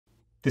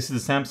This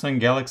is the Samsung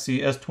Galaxy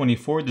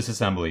S24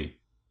 Disassembly.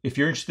 If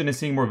you're interested in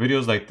seeing more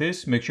videos like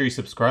this, make sure you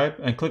subscribe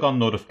and click on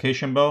the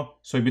notification bell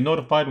so you'll be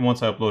notified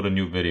once I upload a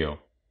new video.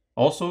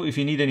 Also, if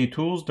you need any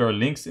tools, there are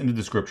links in the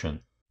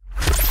description.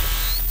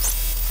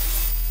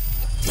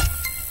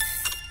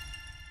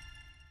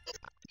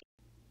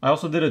 I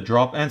also did a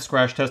drop and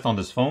scratch test on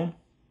this phone,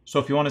 so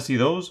if you want to see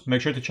those,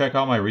 make sure to check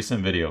out my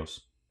recent videos.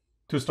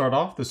 To start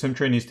off, the SIM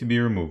tray needs to be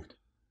removed.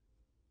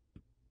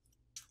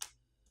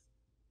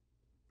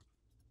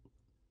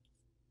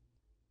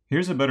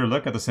 Here's a better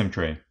look at the SIM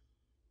tray.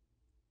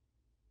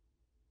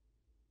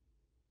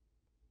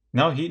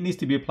 Now heat needs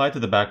to be applied to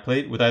the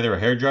backplate with either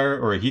a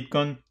hairdryer or a heat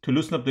gun to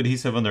loosen up the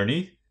adhesive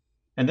underneath,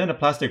 and then a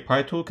plastic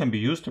pry tool can be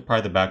used to pry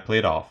the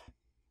backplate off.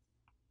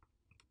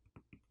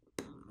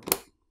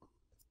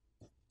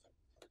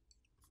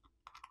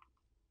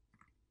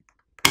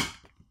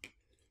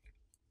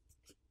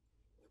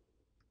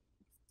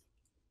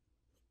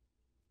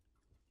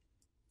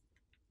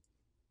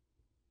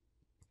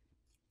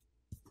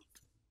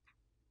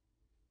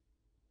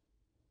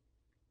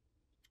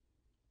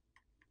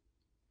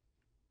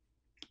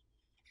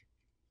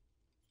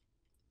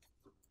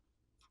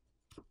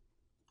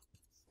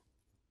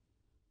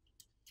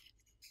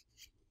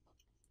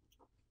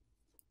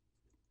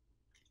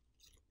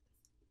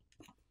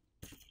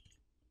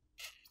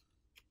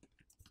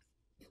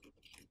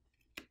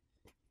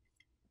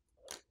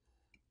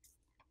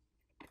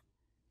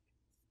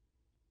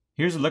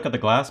 Here's a look at the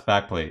glass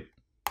backplate.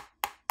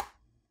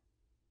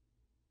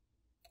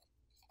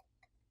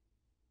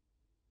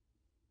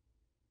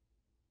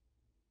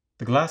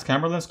 The glass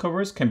camera lens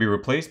covers can be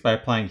replaced by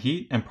applying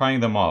heat and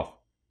prying them off,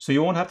 so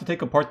you won't have to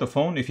take apart the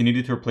phone if you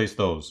needed to replace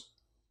those.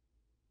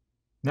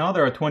 Now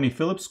there are 20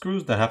 Phillips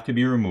screws that have to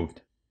be removed.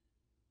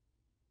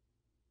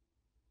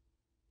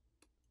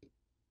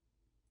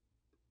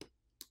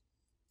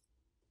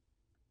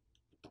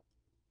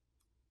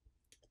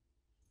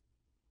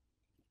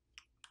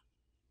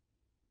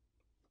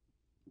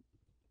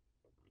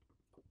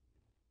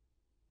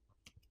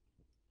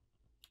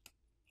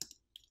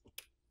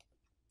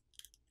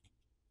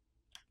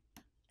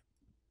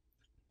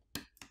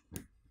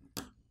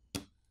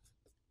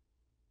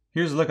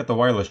 Here's a look at the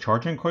wireless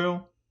charging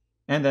coil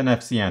and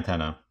NFC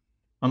antenna.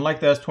 Unlike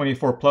the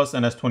S24 Plus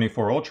and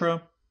S24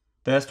 Ultra,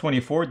 the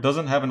S24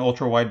 doesn't have an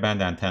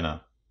ultra-wideband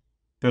antenna.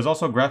 There's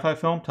also graphite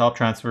film to help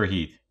transfer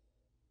heat.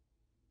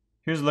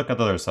 Here's a look at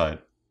the other side.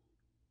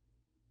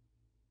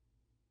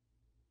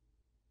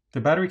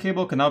 The battery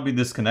cable can now be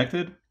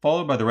disconnected,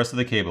 followed by the rest of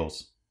the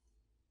cables.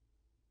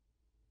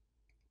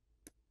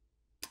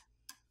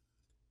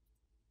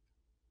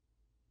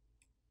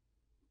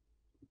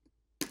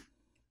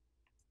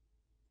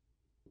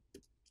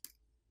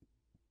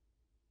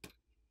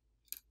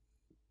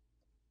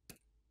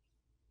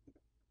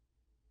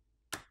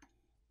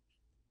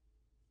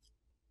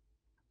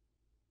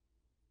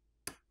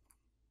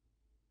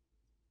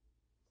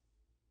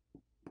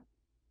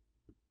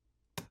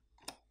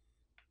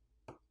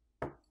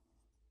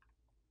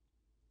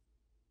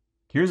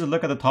 Here's a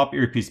look at the top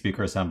earpiece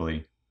speaker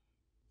assembly.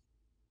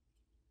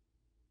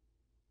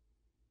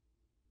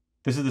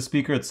 This is the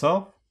speaker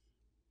itself,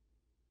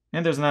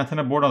 and there's an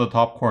antenna board on the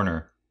top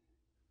corner.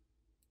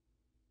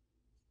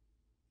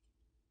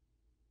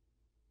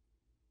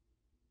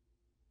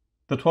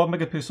 The 12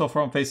 megapixel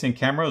front facing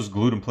camera is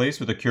glued in place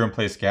with a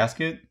cure-in-place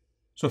gasket,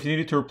 so if you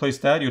needed to replace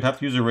that, you'd have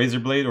to use a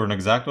razor blade or an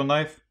X-Acto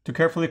knife to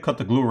carefully cut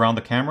the glue around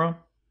the camera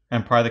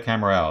and pry the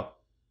camera out.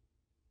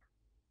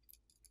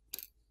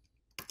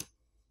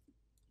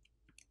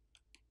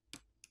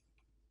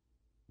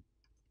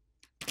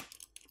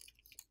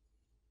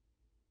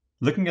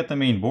 Looking at the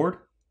main board,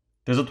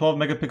 there's a 12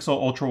 megapixel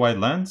ultra-wide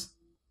lens,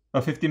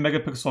 a 50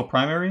 megapixel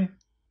primary,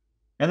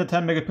 and a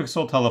 10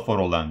 megapixel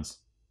telephoto lens.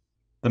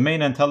 The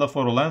main and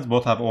telephoto lens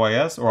both have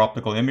OIS or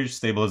optical image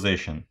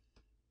stabilization.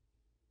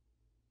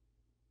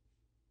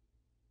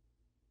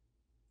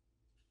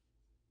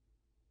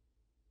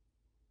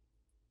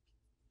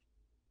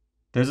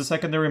 There's a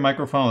secondary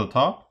microphone on the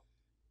top,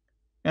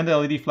 and the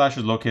LED flash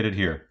is located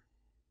here.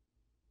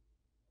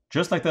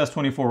 Just like the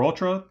S24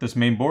 Ultra, this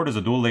main board is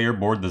a dual layer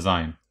board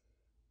design.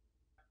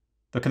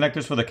 The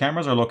connectors for the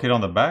cameras are located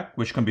on the back,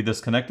 which can be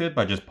disconnected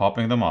by just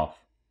popping them off.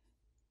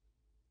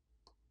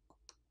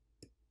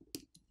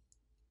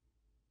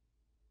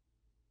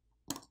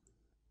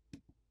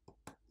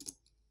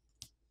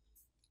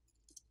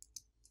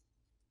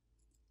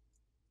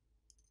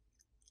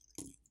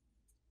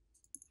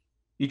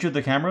 Each of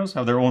the cameras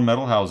have their own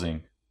metal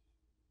housing.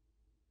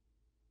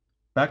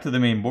 Back to the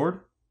main board,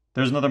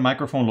 there's another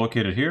microphone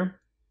located here,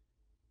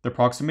 the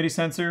proximity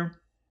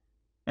sensor,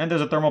 and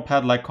there's a thermal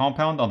pad-like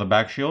compound on the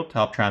back shield to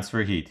help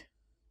transfer heat.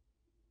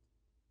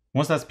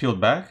 Once that's peeled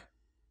back,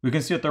 we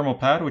can see a thermal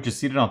pad which is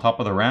seated on top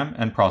of the RAM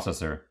and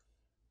processor.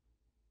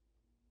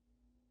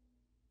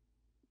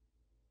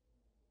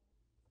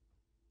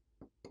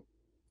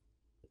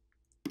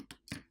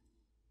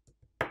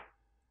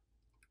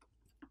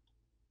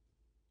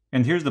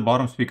 And here's the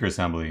bottom speaker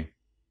assembly.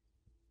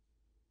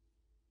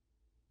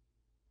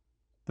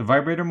 The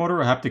vibrator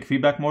motor or haptic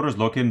feedback motor is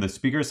located in the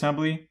speaker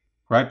assembly,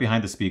 right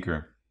behind the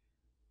speaker.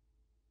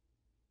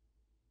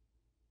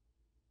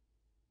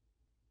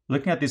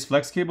 Looking at these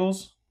flex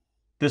cables,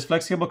 this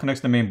flex cable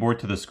connects the main board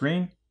to the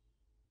screen,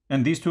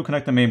 and these two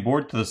connect the main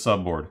board to the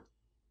subboard.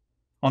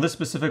 On this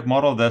specific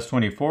model of the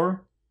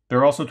S24, there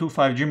are also two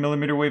 5G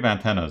mmWave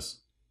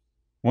antennas.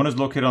 One is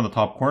located on the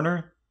top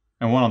corner,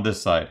 and one on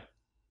this side.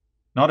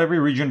 Not every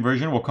region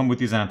version will come with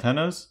these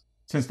antennas,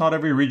 since not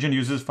every region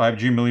uses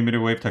 5G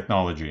mmWave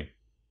technology.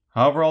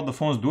 However, all the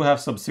phones do have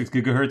sub 6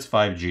 GHz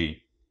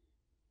 5G.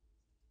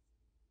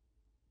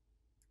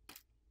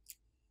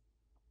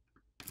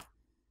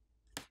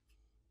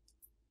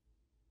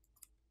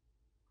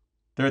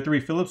 There are 3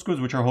 Phillips screws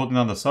which are holding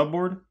down the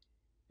subboard,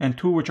 and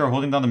 2 which are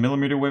holding down the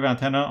mmWave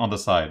antenna on the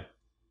side.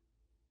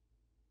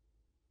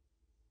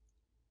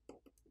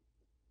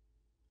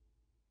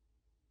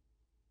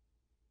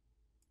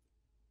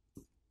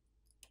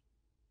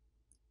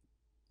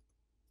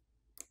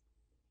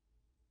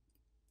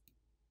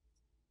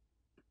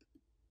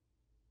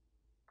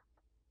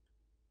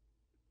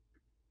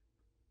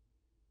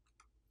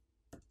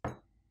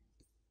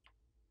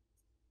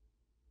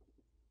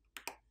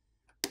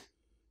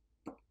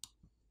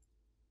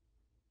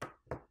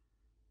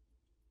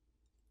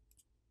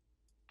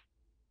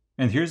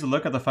 And here's a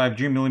look at the 5G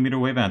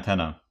mmWave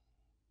antenna.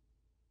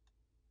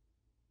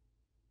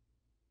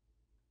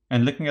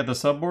 And looking at the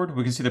subboard,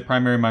 we can see the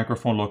primary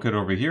microphone located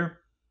over here,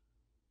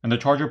 and the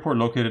charger port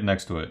located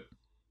next to it.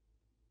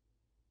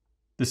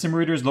 The SIM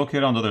reader is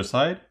located on the other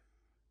side,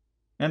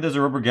 and there's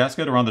a rubber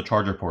gasket around the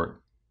charger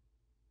port.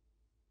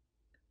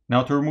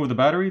 Now to remove the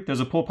battery, there's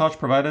a pull pouch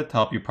provided to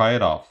help you pry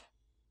it off.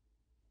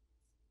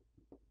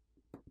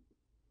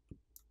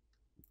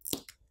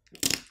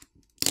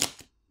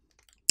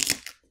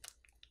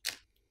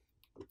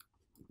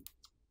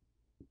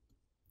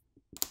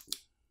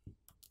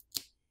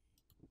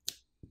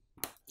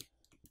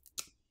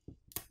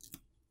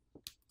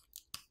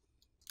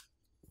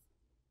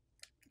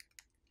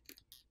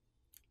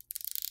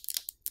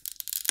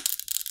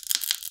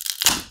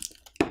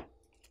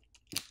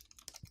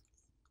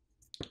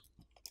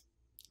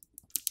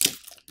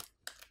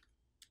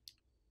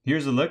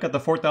 Here's a look at the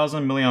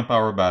 4000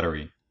 mAh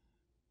battery.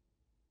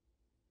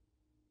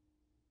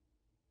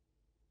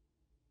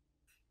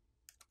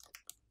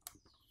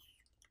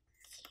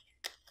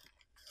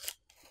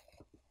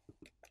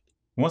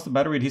 Once the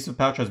battery adhesive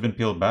pouch has been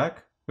peeled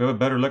back, we have a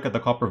better look at the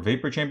copper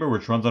vapor chamber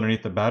which runs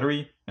underneath the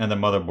battery and the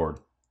motherboard.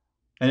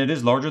 And it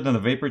is larger than the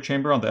vapor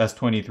chamber on the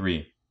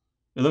S23.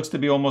 It looks to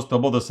be almost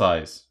double the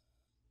size.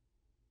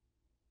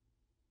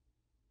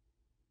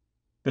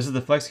 This is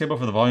the flex cable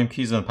for the volume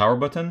keys and the power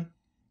button.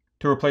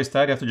 To replace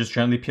that, you have to just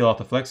gently peel out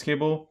the flex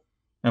cable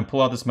and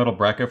pull out this metal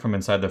bracket from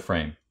inside the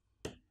frame.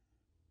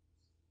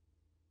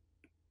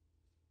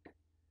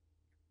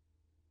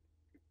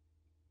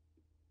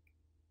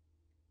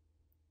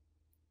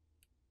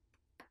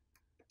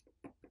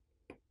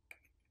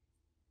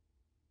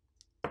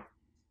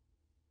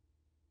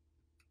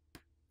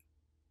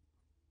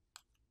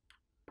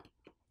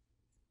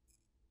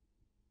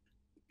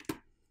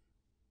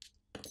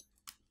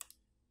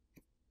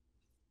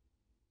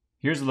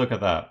 Here's a look at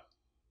that.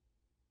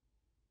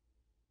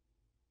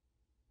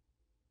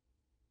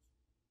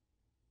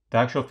 The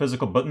actual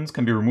physical buttons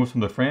can be removed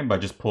from the frame by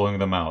just pulling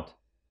them out.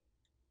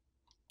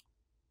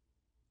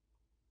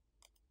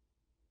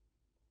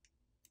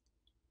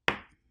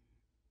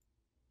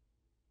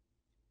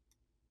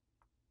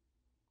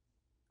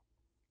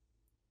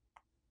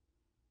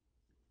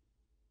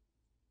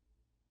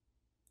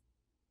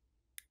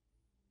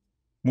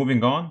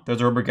 Moving on, there's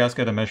a rubber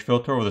gasket and mesh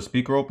filter over the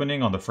speaker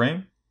opening on the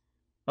frame,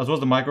 as well as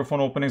the microphone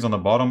openings on the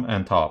bottom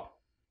and top.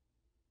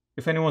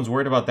 If anyone's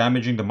worried about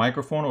damaging the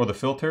microphone or the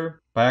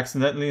filter by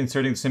accidentally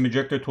inserting the SIM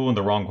ejector tool in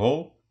the wrong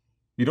hole,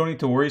 you don't need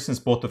to worry since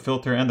both the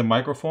filter and the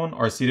microphone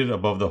are seated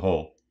above the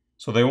hole,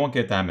 so they won't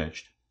get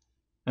damaged.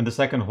 And the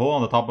second hole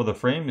on the top of the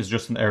frame is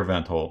just an air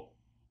vent hole.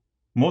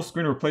 Most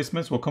screen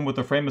replacements will come with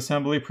the frame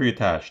assembly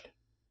pre-attached,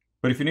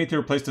 but if you need to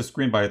replace the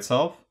screen by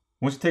itself,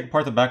 once you take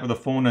apart the back of the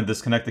phone and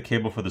disconnect the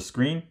cable for the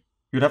screen,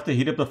 you'd have to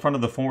heat up the front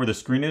of the phone where the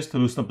screen is to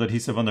loosen up the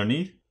adhesive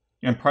underneath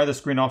and pry the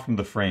screen off from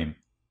the frame.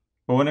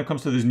 But when it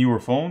comes to these newer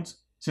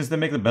phones, since they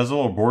make the bezel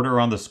or border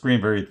around the screen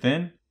very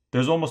thin,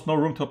 there's almost no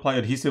room to apply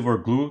adhesive or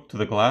glue to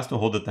the glass to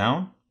hold it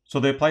down, so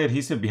they apply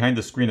adhesive behind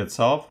the screen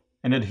itself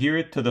and adhere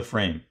it to the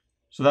frame.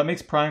 So that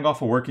makes prying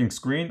off a working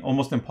screen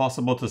almost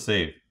impossible to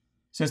save.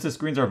 Since the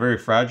screens are very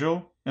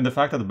fragile, and the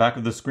fact that the back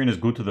of the screen is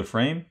glued to the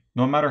frame,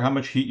 no matter how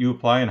much heat you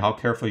apply and how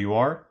careful you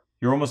are,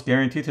 you're almost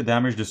guaranteed to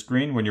damage the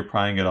screen when you're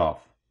prying it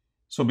off.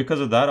 So because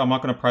of that, I'm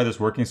not going to pry this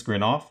working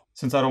screen off,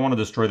 since I don't want to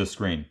destroy the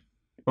screen.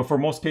 But for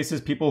most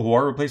cases, people who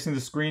are replacing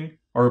the screen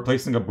are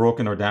replacing a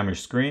broken or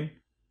damaged screen,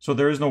 so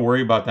there is no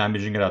worry about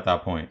damaging it at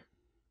that point.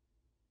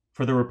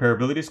 For the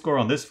repairability score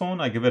on this phone,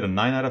 I give it a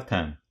 9 out of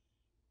 10.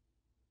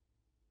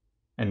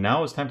 And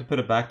now it's time to put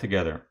it back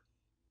together.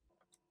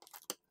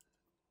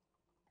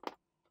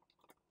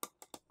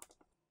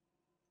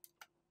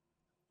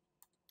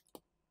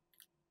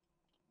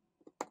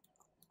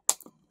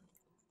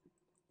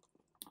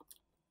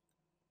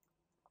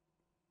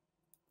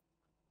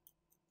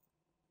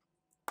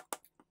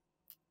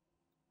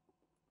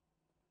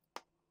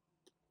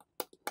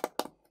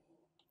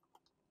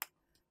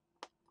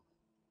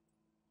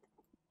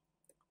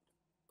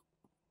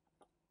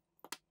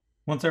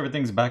 Once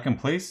everything's back in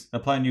place,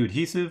 apply new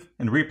adhesive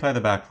and reapply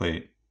the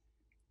backplate.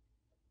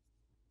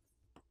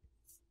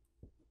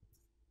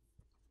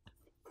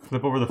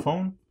 Flip over the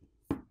phone,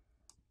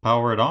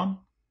 power it on,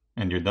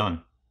 and you're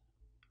done.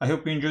 I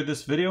hope you enjoyed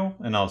this video,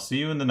 and I'll see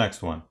you in the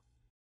next one.